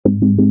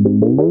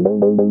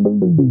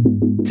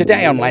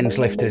Today on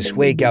Lenslifters,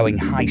 we're going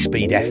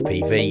high-speed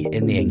FPV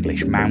in the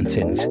English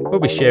mountains. We'll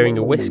be sharing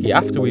a whisky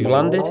after we've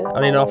landed,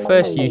 and in our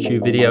first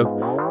YouTube video,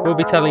 we'll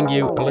be telling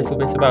you a little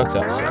bit about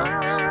ourselves.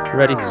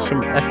 Ready for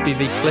some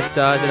FPV cliff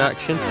diving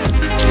action?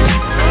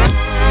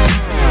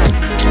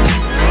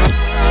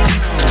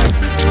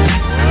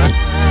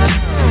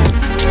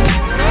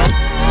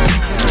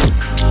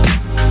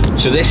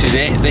 So this is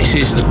it, this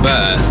is the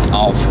birth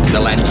of the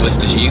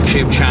Lenslifters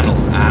YouTube channel,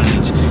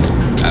 and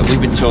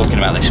we've been talking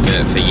about this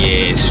for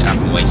years,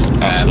 haven't we?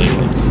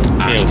 Absolutely.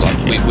 Feels like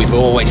it. We've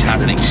always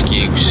had an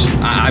excuse.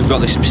 I've got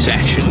this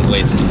obsession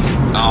with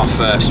our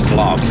first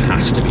vlog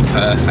has to be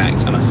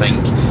perfect, and I think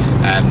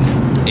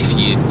if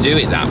you do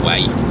it that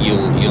way,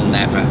 you'll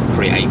never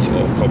create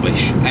or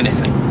publish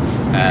anything.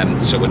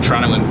 So we're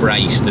trying to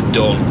embrace the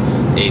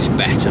done is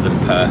better than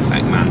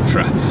perfect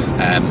mantra.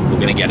 We're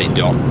going to get it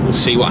done. We'll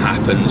see what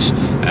happens.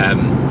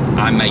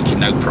 I'm making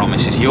no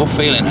promises. You're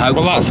feeling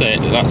hopeful. Well, that's it.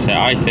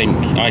 I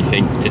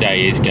think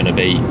today is going to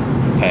be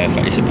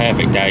perfect. It's a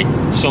perfect day.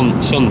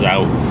 Sun's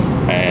out.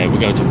 We're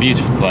going to a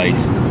beautiful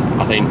place.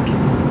 I think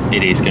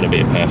it is going to be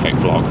a perfect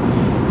vlog.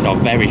 It's our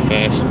very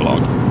first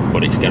vlog,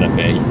 but it's going to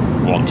be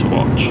one to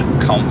watch.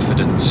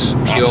 Confidence,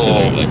 pure,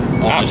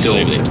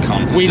 unadulterated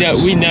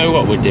confidence. We know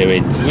what we're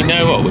doing. We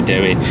know what we're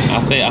doing.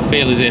 I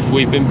feel as if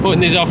we've been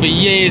putting this off for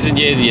years and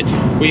years and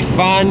years. We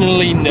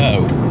finally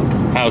know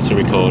how to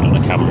record on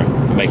a camera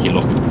and make it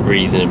look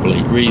reasonably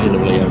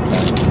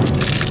okay.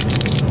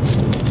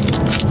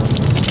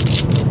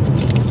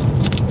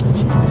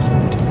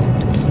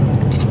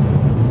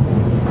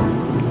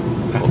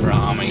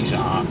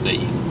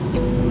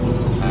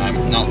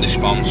 Not the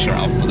sponsor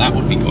of, but that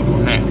would be good,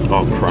 wouldn't it?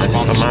 Oh Christ,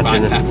 sponsored by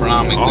Pepper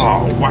Army.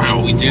 Oh wow.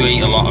 We do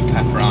eat a lot of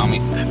Pepper Army.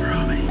 Pepper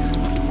Armies.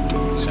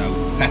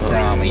 So Pepper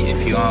Army,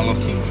 if you are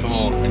looking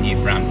for a new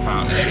brand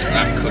partnership,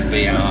 that could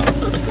be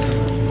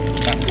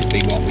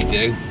what we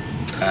do.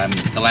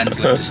 The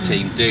Lenslifters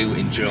team do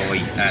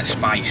enjoy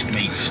spiced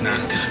meat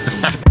snacks.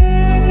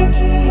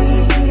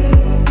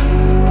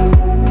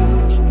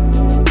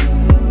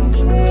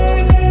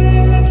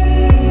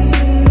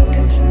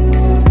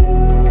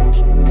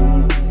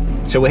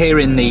 So we're here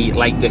in the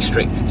Lake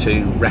District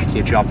to wreck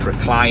your job for a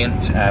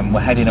client.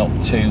 We're heading up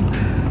to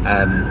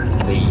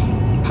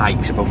the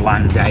pikes above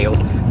Langdale.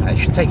 It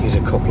should take us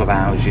a couple of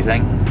hours, you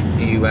think?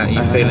 Are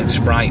you feeling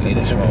sprightly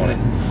this morning?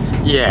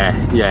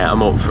 Yeah,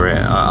 I'm up for it.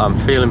 I'm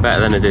feeling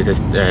better than I did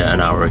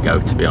an hour ago,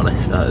 to be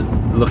honest.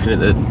 Looking at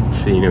the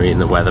scenery and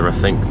the weather, I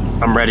think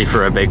I'm ready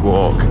for a big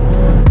walk.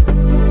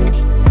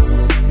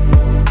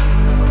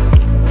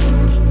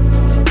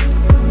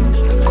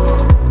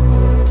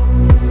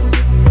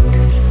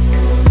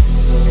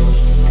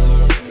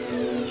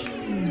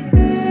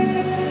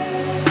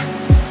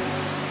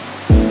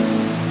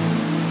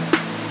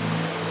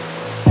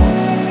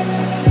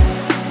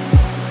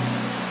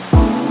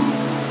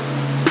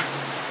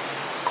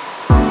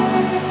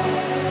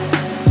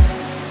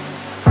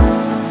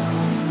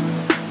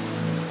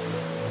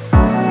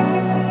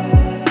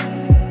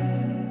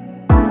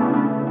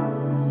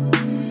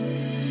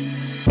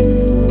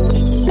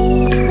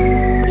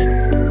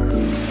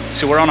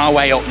 So we're on our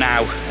way up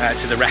now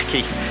to the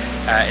recce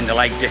in the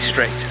Lake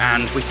District,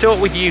 and we thought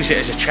we'd use it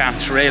as a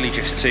chance really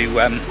just to,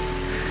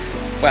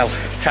 well,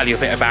 tell you a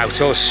bit about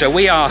us. So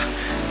we are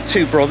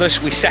two brothers.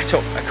 We set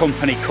up a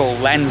company called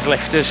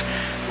Lenslifters.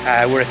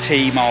 We're a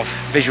team of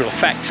visual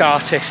effects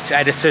artists,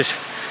 editors,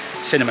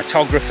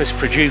 cinematographers,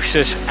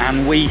 producers,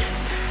 and we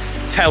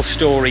tell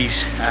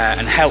stories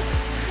and help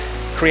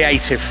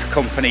creative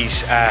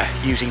companies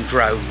using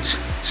drones.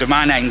 So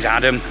my name's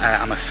Adam,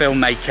 I'm a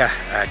filmmaker,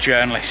 a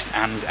journalist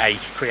and a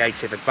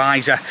creative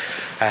advisor.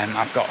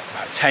 I've got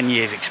about 10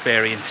 years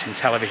experience in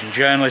television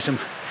journalism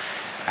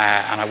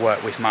and I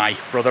work with my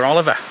brother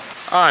Oliver.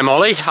 I'm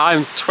Ollie,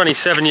 I'm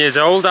 27 years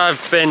old.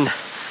 I've been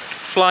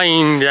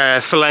flying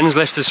for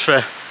Lenslifters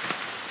for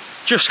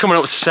just coming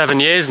up to 7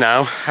 years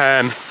now.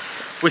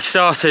 We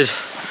started,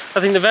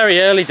 I think the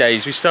very early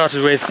days, we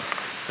started with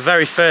the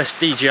very first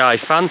DJI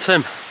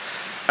Phantom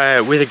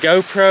with a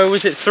GoPro,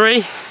 was it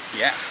 3?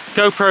 Yeah.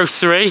 GoPro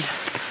 3,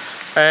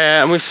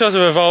 and we sort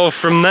of evolved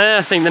from there.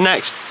 I think the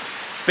next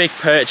big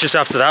purchase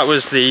after that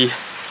was the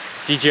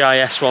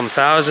DJI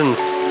S1000.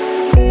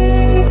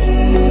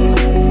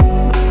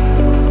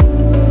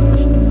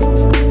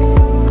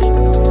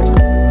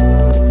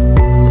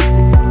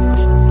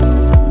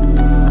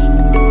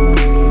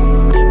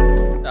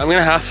 I'm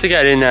gonna have to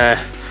get in the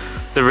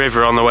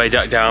river on the way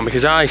back down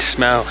because I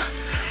smell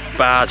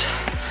bad.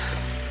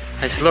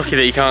 It's lucky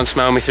that you can't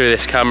smell me through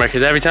this camera,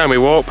 because every time we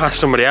walk past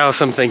somebody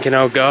else I'm thinking,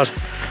 oh god,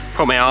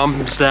 put my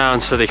arms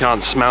down so they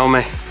can't smell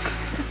me.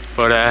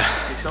 But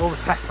it's all the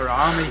Pepper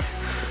Armies.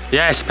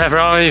 Yes, Pepper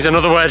Armies,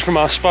 another word from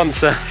our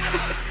sponsor,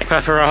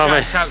 Pepper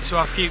Army. Shout out to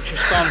our future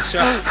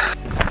sponsor.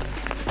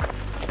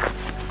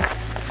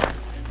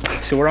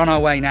 So we're on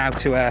our way now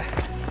to a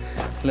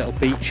little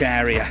beach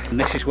area, and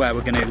this is where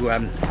we're going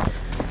to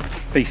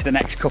be for the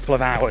next couple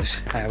of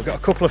hours. We've got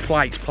a couple of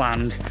flights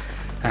planned,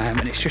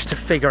 and it's just to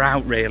figure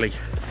out really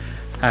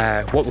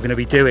what we're going to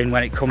be doing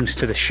when it comes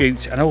to the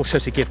shoot, and also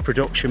to give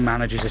production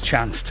managers a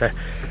chance to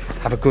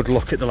have a good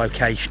look at the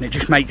location. It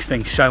just makes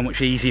things so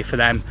much easier for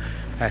them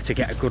to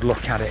get a good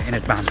look at it in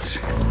advance.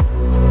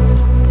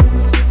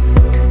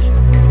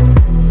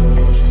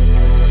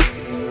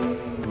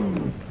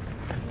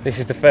 This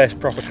is the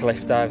first proper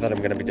cliff dive that I'm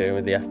going to be doing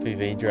with the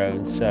FPV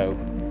drone, so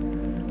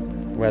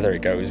whether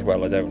it goes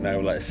well I don't know,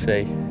 let's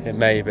see. It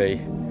may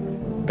be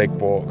a big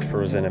walk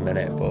for us in a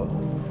minute, but...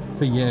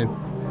 For you.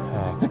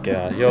 Oh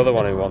god, you're the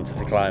one who wanted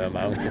to climb a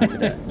mountain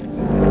today.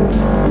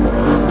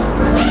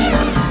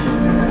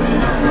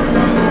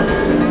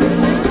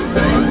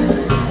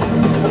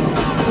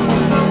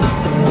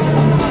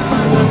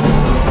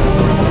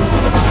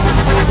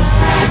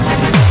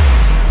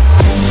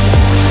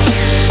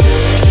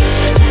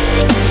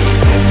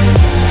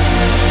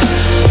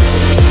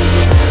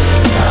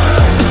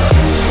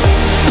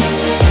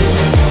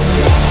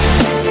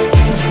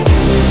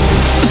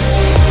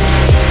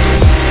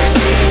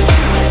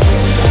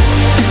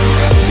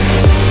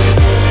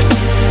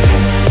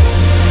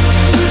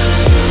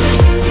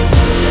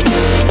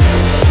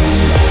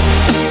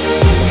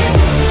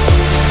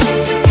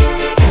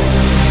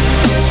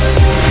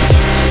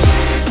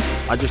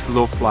 I just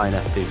love flying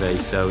FPV,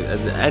 so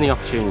any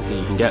opportunity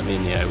you can get me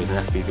in the air with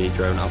an FPV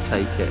drone, I'll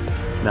take it.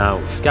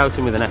 Now,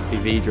 scouting with an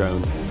FPV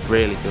drone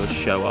really does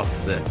show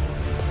off the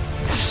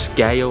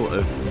scale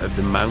of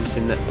the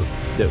mountain that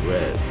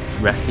we're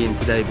wrecking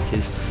today,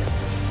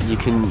 because you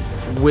can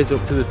whiz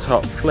up to the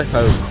top, flip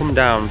over, come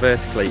down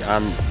vertically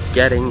and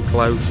get in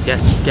close, get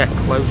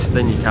closer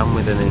than you can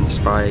with an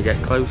Inspire,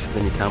 get closer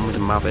than you can with a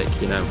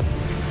Mavic, you know,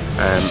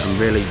 and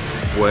really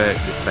work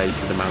the face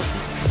of the mountain.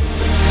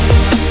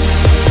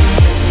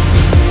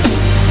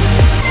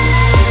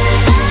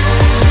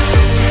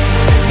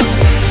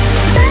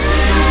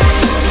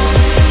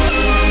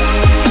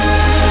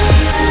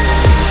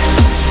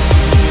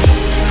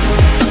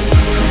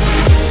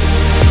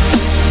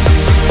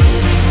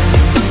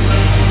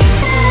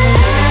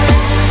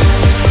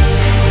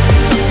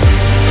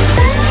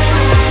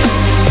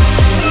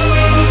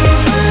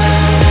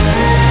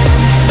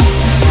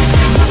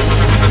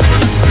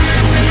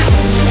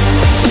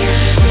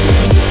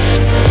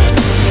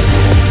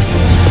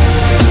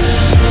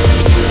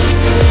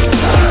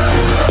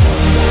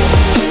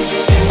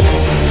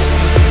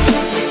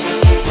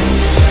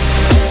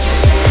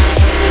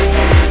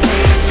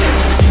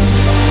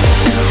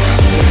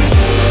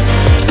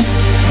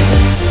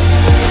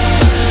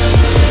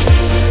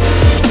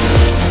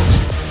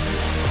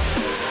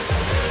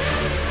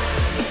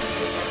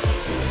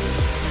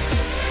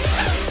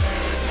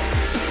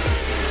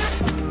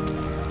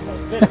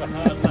 Bit of a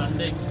hard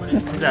landing, but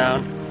it's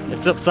down.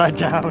 It's upside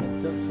down.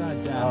 It's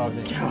upside down.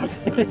 Oh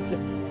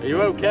god. Are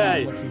you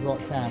okay? Which is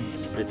what counts.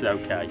 It's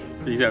okay.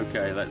 He's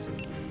okay.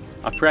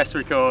 I press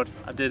record.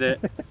 I did it.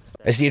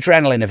 As the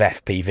adrenaline of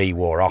FPV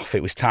wore off,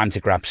 it was time to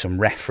grab some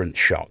reference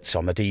shots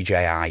on the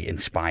DJI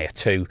Inspire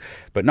 2,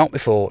 but not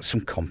before some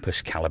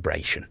compass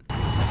calibration.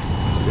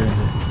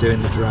 It's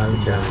doing the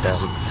drone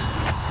dance.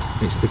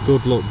 It's the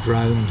good luck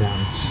drone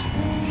dance.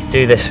 If you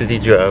do this with your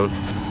drone,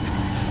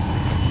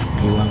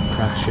 You won't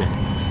crash it.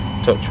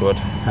 touch wood.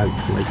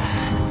 Hopefully.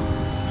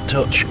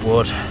 Touch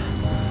wood.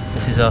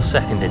 This is our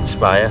second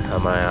Inspire,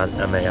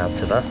 I may add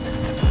to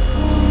that.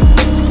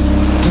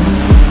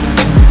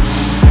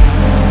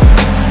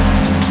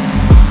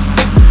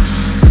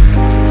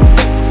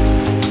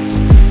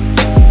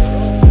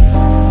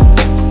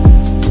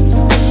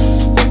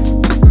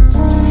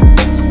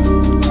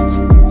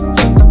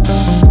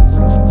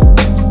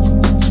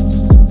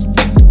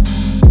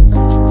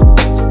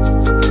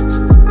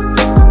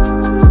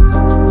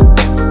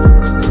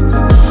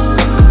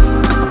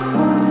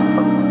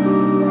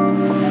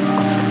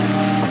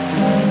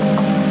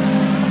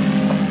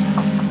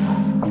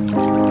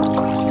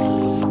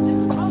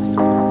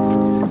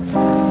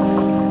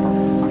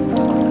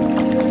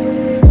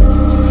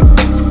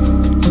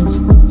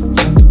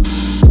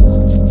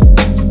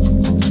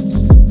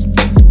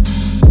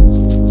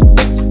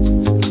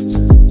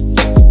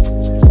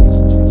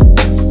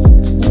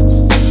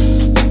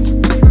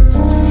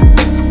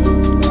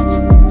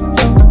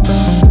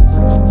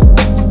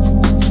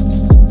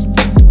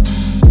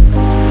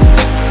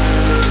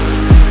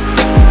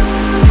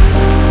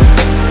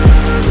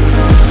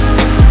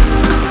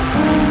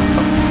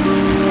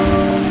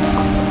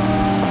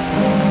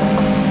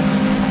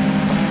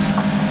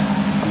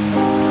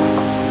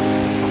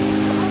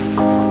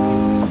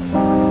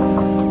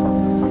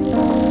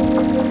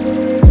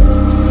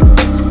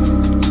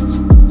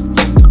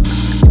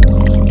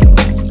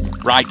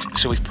 Right,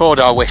 so we've poured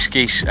our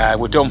whiskies,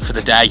 we're done for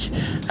the day.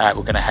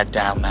 We're going to head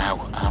down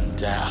now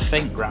and I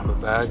think grab a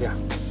burger.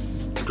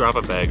 Grab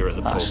a burger at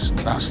the pub.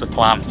 That's the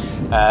plan.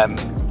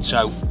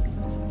 So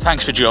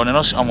thanks for joining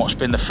us on what's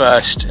been the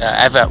first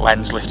ever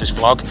Lenslifters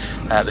vlog.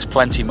 There's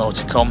plenty more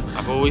to come.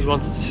 I've always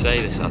wanted to say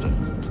this,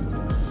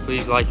 Adam.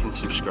 Please like and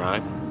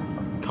subscribe,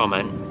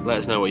 comment, let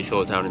us know what you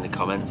thought down in the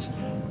comments.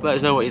 Let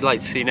us know what you'd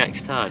like to see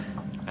next time.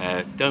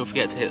 Don't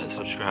forget to hit that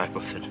subscribe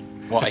button.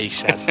 what he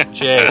said.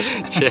 Cheers.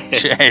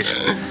 Cheers.